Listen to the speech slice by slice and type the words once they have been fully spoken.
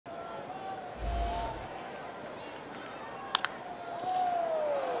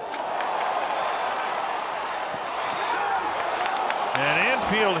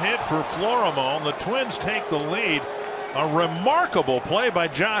field hit for Florimon. The Twins take the lead. A remarkable play by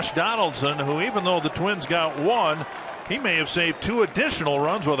Josh Donaldson, who, even though the Twins got one, he may have saved 2 additional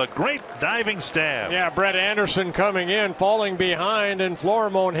runs with a great diving stab. Yeah, Brett Anderson coming in, falling behind, and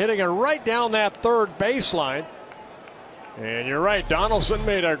Florimon hitting it right down that third baseline. And you're right, Donaldson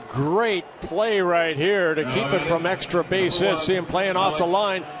made a great play right here to keep it from extra base hits. See him playing off the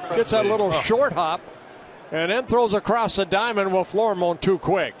line, gets that little short hop, and then throws across the diamond. Well, Florimon too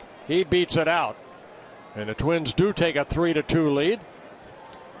quick. He beats it out. And the Twins do take a 3-2 lead.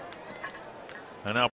 And now